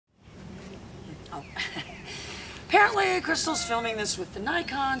Oh. Apparently, Crystal's filming this with the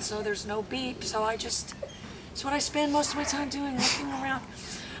Nikon, so there's no beep, so it's what I spend most of my time doing, looking around.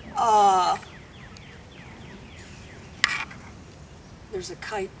 There's a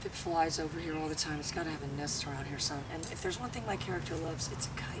kite that flies over here all the time. It's got to have a nest around here, so, and if there's one thing my character loves, it's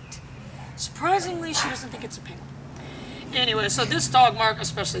a kite. Surprisingly, she doesn't think it's a penguin. Anyway, so this dog, Mark,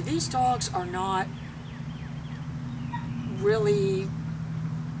 especially, these dogs are not really,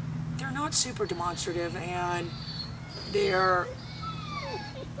 they're not super demonstrative, and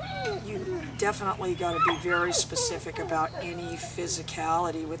you definitely got to be very specific about any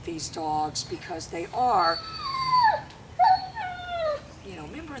physicality with these dogs, because they are, you know,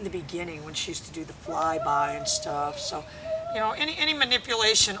 remember in the beginning when she used to do the flyby and stuff, so, you know, any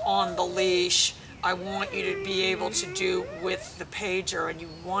manipulation on the leash, I want you to be able to do with the pager, and you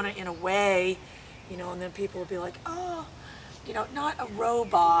want it in a way, you know, and then people will be like, oh, you know, not a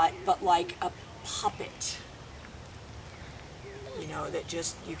robot, but like a puppet. You know, that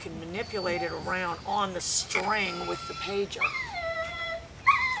just, you can manipulate it around on the string with the pager.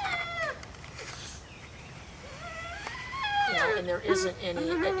 You know, and there isn't any,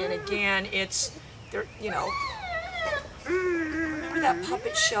 and again, it's, there, you know, remember that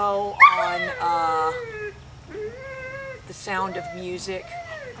puppet show on The Sound of Music?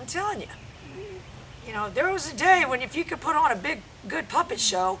 I'm telling you, you know, there was a day when if you could put on a big, good puppet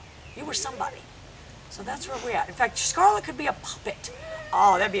show, you were somebody. So that's where we're at. In fact, Scarlett could be a puppet.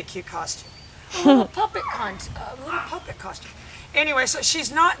 Oh, that'd be a cute costume. A little puppet costume. Anyway, so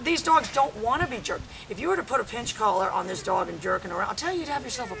she's not, these dogs don't want to be jerked. If you were to put a pinch collar on this dog and jerking around, I'll tell you, you'd have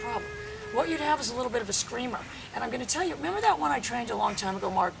yourself a problem. What you'd have is a little bit of a screamer. And I'm going to tell you, remember that one I trained a long time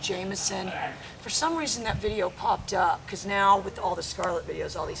ago, Mark Jameson? For some reason that video popped up, because now with all the Scarlett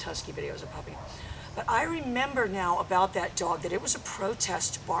videos, all these husky videos are popping up. But I remember now about that dog that it was a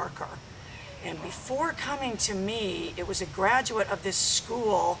protest barker. And before coming to me, it was a graduate of this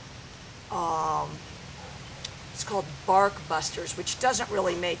school, it's called Bark Busters, which doesn't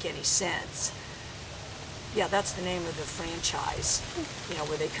really make any sense. Yeah, that's the name of the franchise, you know,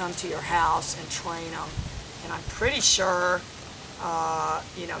 where they come to your house and train them. And I'm pretty sure,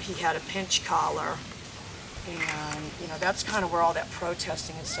 you know, he had a pinch collar. And, you know, that's kind of where all that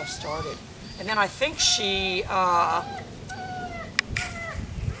protesting and stuff started. And then I think she,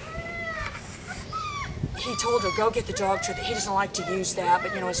 he told her, go get the dog treat. He doesn't like to use that,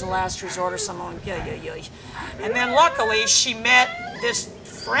 but, you know, as a last resort or someone, yeah. And then luckily she met this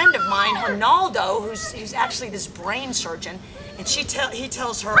friend of mine, Ronaldo, who's actually this brain surgeon, and he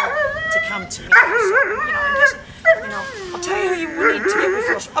tells her to come to me. So, you know, I'll tell you who you need to get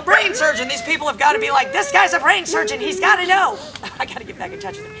referrals. A brain surgeon. These people have got to be like, this guy's a brain surgeon. He's got to know. I got to get back in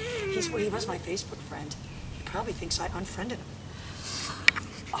touch with him. He was my Facebook friend. He probably thinks I unfriended him.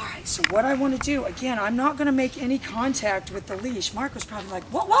 All right, so what I want to do, again, I'm not going to make any contact with the leash. Mark was probably like,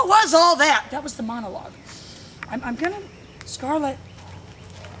 what was all that? That was the monologue. I'm going to, Scarlett,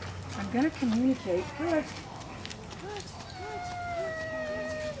 I'm going to communicate. Good.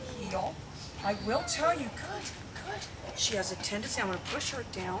 Heel. I will tell you, good. She has a tendency, I'm going to push her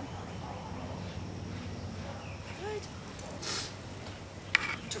down. Good.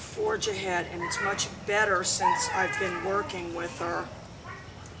 To forge ahead, and it's much better since I've been working with her.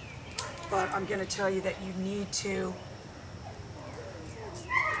 But I'm going to tell you that you need to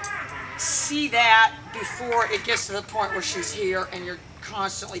see that before it gets to the point where she's here and you're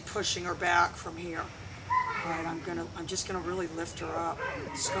constantly pushing her back from here. All right, I'm just gonna really lift her up.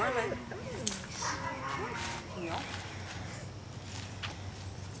 Scarlett, heel.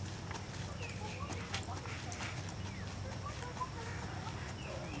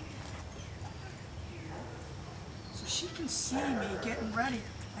 So she can see me getting ready.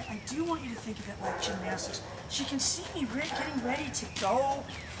 I do want you to think of it like gymnastics. She can see me getting ready to go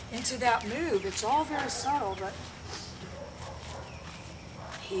into that move. It's all very subtle, but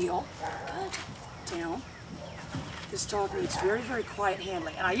heel, good, down. This dog needs very, very quiet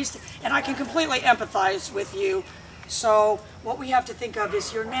handling. And I can completely empathize with you. So what we have to think of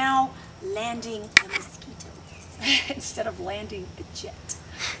is you're now landing a mosquito instead of landing a jet.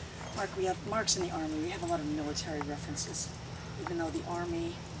 Mark's in the Army. We have a lot of military references, even though the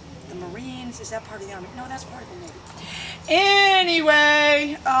Army, the Marines, is that part of the Army? No, that's part of the Navy.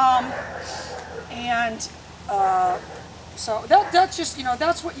 Anyway, so that's just, you know,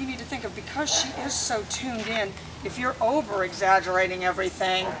 that's what you need to think of, because she is so tuned in. If you're over-exaggerating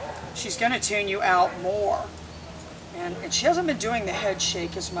everything, she's going to tune you out more. And she hasn't been doing the head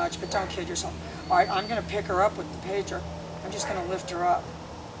shake as much, but don't kid yourself. All right, I'm going to pick her up with the pager. I'm just going to lift her up.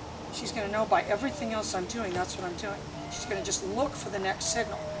 She's going to know by everything else I'm doing, that's what I'm doing. She's going to just look for the next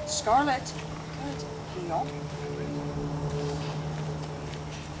signal. Scarlett, Good. Heel.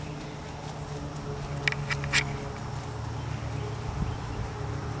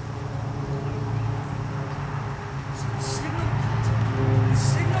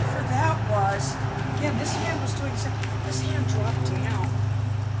 Again, this hand was doing something. This hand dropped down.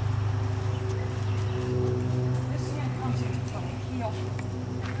 This hand comes into play. Heel.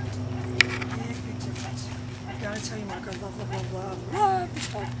 Big difference. I've got to tell you, Mark, I love this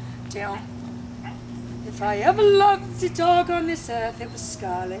dog. Down. If I ever loved a dog on this earth, it was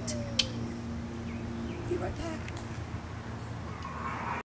Scarlet. Be right back.